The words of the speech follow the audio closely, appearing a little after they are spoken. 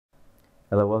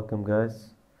Hello, welcome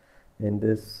guys. In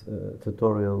this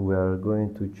tutorial we are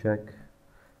going to check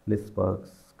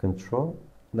ListboxControl.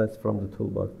 That's from the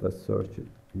toolbox. Let's search it.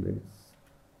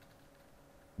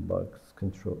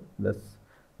 ListboxControl. Let's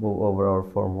move over our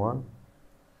form 1.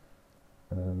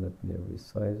 Let me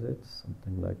resize it,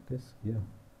 something like this. Yeah.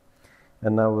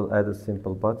 And now we'll add a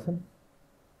simple button.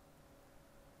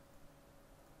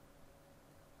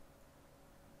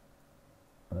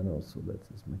 And also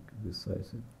let's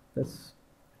resize it. Let's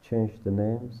change the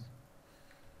names.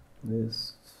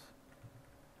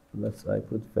 I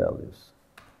put values,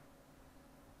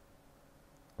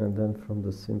 and then from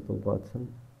the simple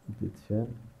button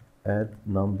add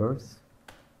numbers.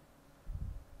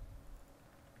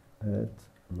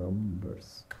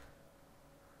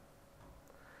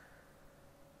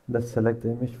 Let's select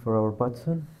the image for our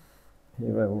button.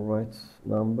 Here I will write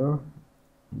number.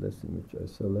 This image I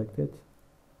selected.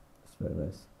 It's very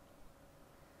nice.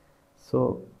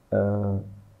 So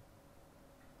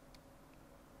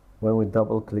when we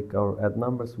double click our add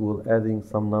numbers, we'll adding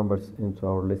some numbers into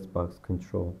our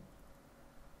ListboxControl.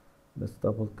 Let's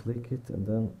double click it and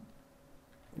then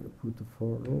we put the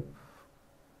for loop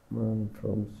and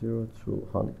from 0 to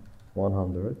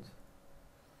 100,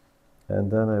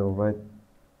 and then I will write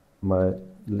my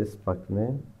listbox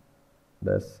name.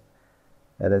 That's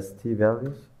lst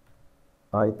values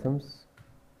items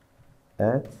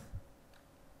add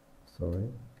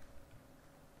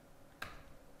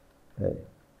hey.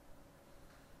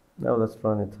 Now let's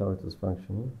run it how it is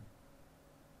functioning.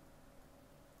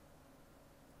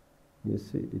 You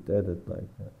see it added like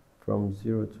that from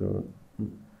 0 to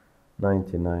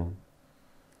 99.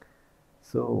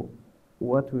 So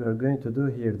what we are going to do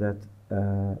here that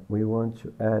we want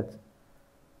to add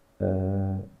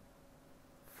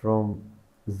from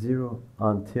 0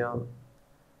 until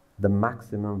the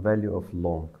maximum value of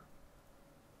long.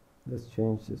 Let's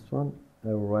change this one. I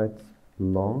will write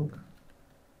long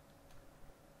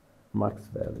max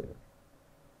value.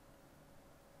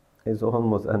 It's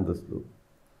almost endless loop.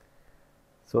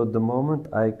 So the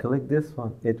moment I click this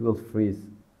one, it will freeze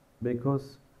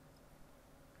because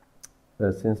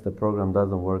since the program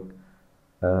doesn't work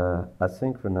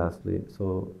asynchronously,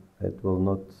 so it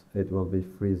will be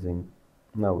freezing.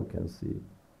 Now we can see,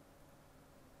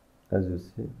 as you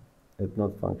see, it's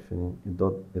not functioning.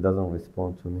 It doesn't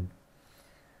respond to me.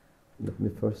 Let me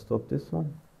first stop this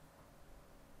one.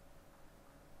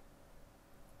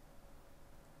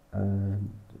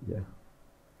 And yeah,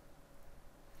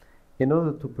 in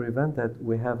order to prevent that,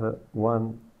 we have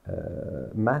one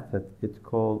method. It's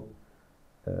called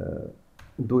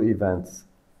do events.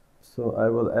 So I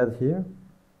will add here.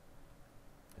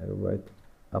 I will write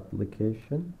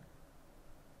application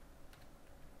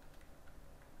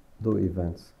do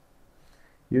events.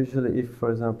 Usually, if for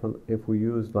example, if we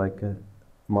use like a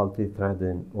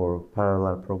multi-threading or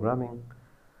parallel programming,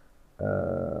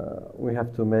 we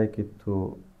have to make it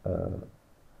to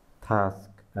task,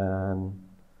 and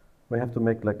we have to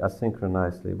make like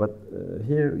asynchronously, but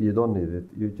here you don't need it.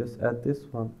 You just add this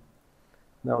one.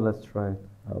 Now let's try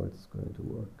how it's going to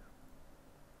work.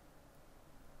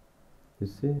 You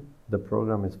see, the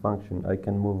program is functioning. I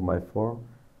can move my form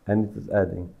and it is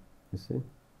adding. You see,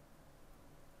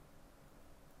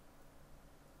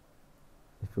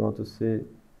 if you want to see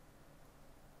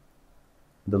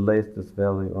the latest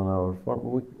value on our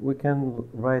form, we can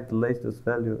write the latest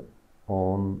value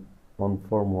on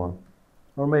form 1,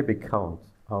 or maybe count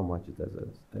how much it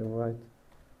is. I write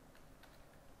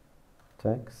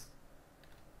text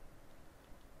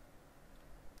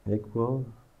equal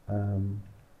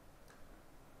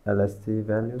lst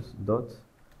values dot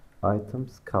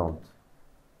items count,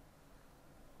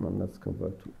 and let's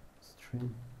convert to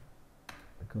string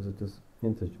because it is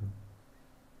integer.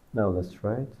 Now let's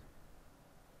try it.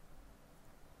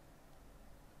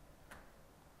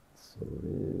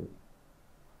 Sorry,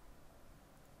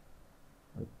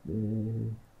 let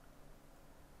me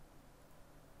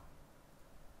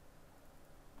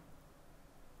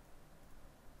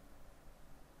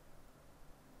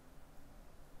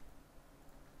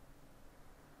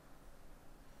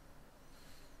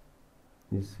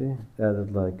you see,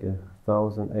 added like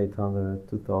 1,800,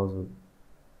 2,000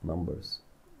 numbers.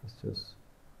 It's just,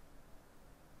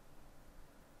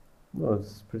 no,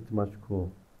 it's pretty much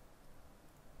cool.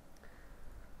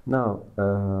 Now,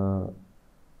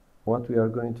 what we are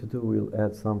going to do, we'll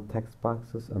add some text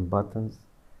boxes and buttons.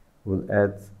 We'll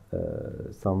add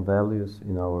some values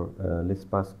in our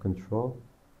ListboxControl,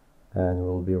 and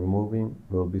we'll be removing,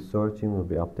 we'll be searching, we'll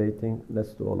be updating.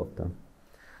 Let's do all of them.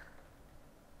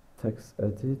 Text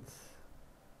edit,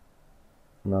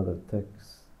 another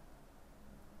text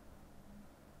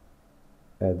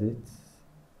edit,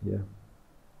 yeah,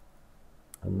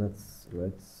 and let's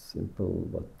write simple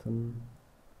button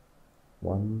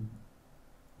 1.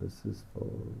 This is for,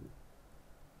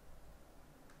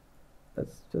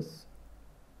 let's just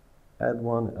add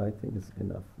 1. I think it's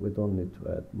enough. We don't need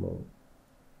to add more.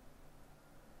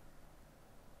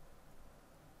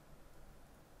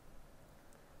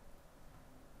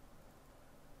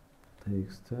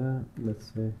 Text,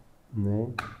 let's say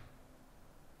name.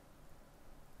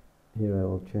 Here I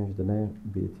will change the name,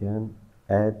 btn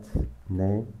add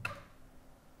name,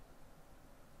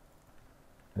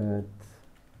 add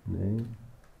name.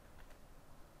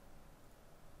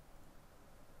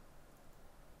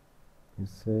 You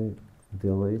say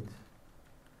delete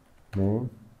name,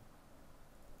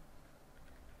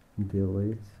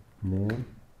 delete name,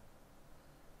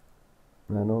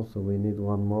 and also we need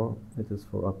one more. It is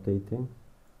for updating.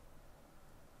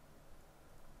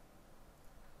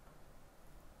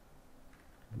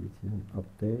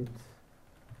 Update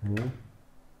name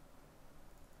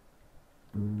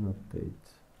and update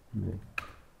name.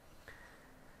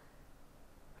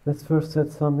 Let's first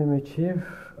set some image here,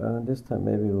 and this time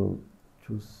maybe we'll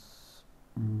choose.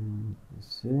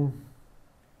 Let's see.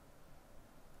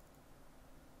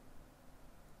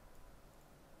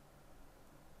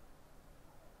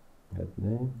 Add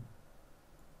name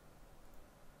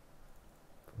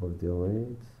for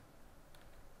delete.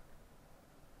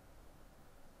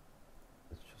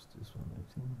 It's just this one, I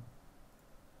think.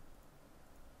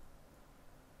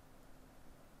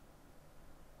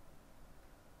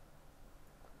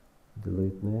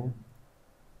 Delete name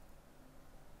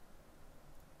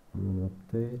and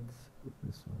update.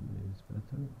 This one maybe is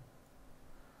better.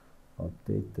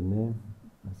 Update the name.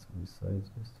 Let's resize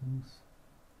these things.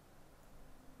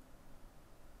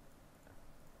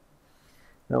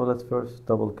 Now let's first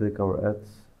double click our add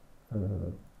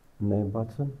name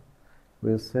button.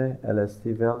 We'll say lst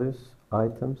values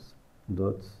items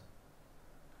dot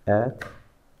add,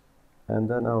 and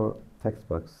then our text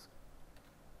box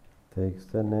takes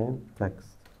the name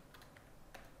text.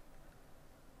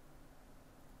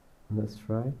 Let's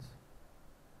try it.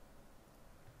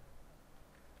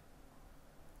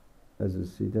 As you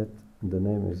see that the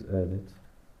name is added.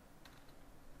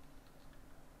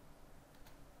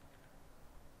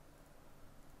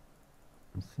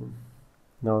 See.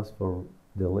 Now as for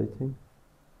deleting,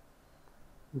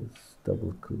 let's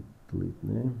double click delete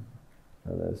name,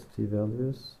 lst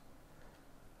values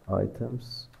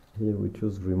items. Here we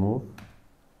choose remove,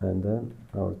 and then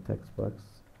our text box.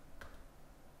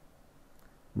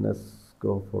 Let's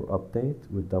go for update.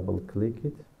 We double click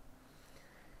it.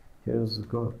 Here's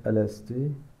go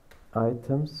lst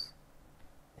items.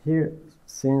 Here,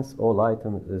 since all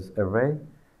items is array,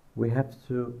 we have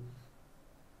to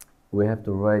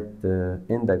write the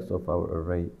index of our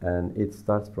array, and it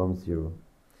starts from 0.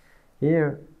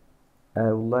 Here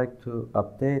I would like to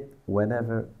update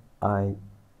whenever I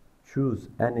choose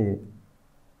any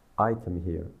item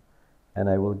here, and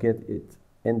I will get it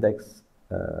index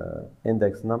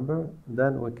number,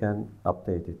 then we can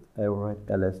update it. I will write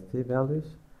lst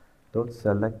values dot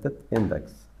selected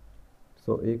index,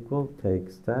 so equal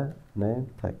takes the name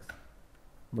text.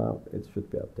 Now it should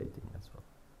be updating as well.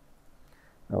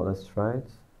 Now let's try it.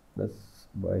 Let's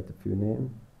write a few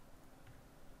names.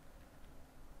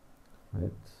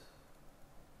 Right.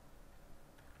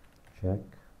 Jack,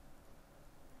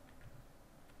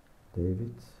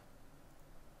 David,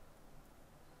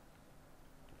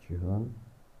 Johan.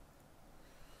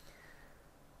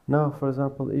 Now, for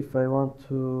example, if I want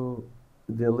to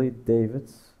delete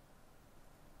David's,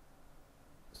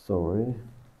 sorry,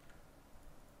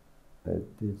 I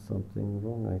did something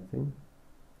wrong, I think.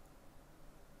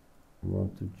 I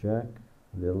want to Jack,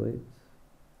 delete.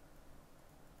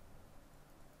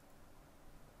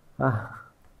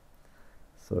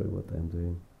 Sorry what I'm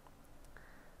doing.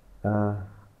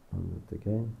 On it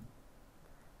again.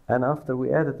 And after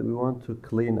we add it, we want to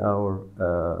clean our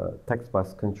text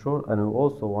box control, and we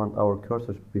also want our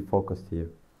cursor to be focused here.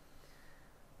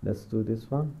 Let's do this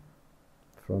one.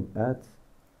 From add,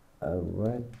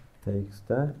 right, takes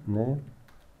the name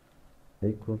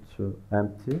equal to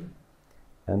empty,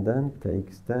 and then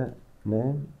takes the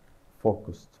name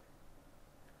focused.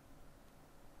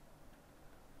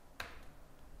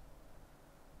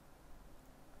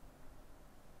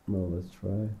 Now let's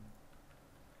try.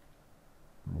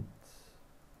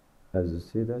 As you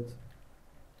see that,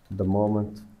 the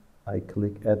moment I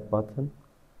click add button,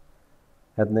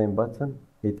 add name button,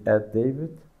 it add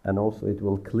David, and also it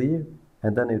will clear,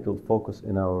 and then it will focus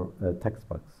in our text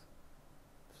box.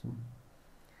 See?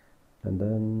 And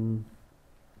then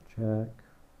Jack,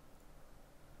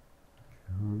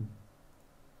 John,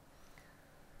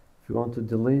 we want to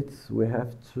delete, we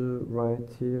have to write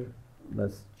here,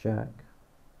 let's Jack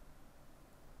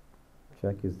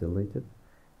is deleted,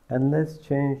 and let's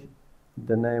change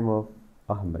the name of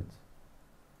Ahmed.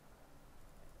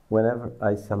 Whenever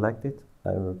I select it, I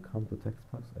will come to text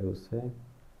box, I will say,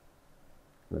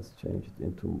 let's change it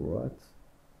into Murad,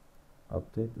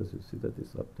 update, as you see that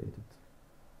is updated.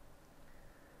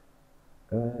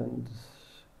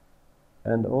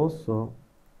 And also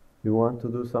we want to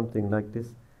do something like this.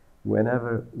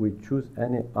 Whenever we choose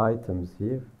any items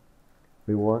here,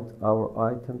 we want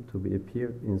our item to be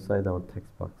appear inside our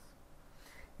text box.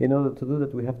 In order to do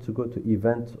that, we have to go to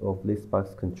event of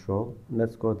ListboxControl.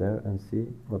 Let's go there and see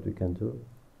what we can do.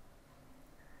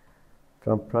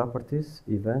 From properties,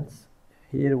 events,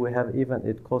 here we have event,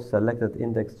 it calls selected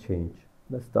index change.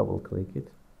 Let's double click it.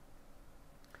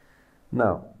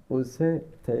 Now we'll say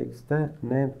text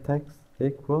name text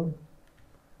equal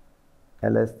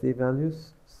LSD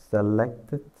values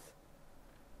selected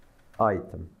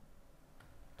item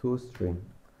to string.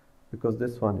 Because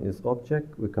this one is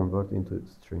object, we convert into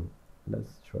string.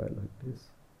 Let's try like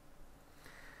this.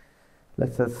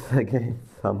 Let's add again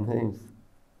some names.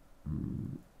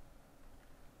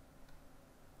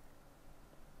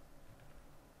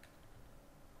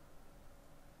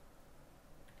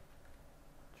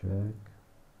 Jack.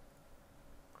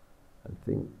 I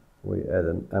think we add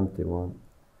an empty one.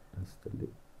 Let's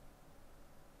delete.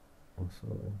 Oh,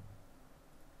 sorry.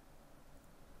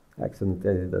 Accident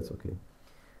edit, that's okay.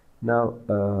 Now,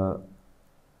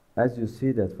 as you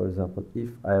see that, for example, if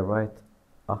I write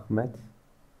Ahmed,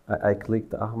 I click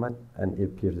the Ahmed and it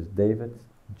appears David,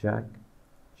 Jack,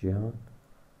 Jihan,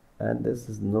 and this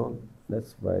is null.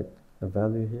 Let's write a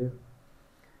value here.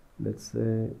 Let's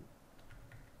say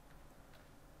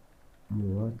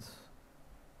what?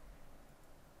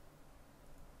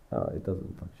 It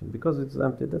doesn't function because it's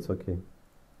empty. That's okay.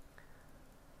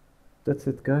 That's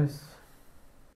it, guys.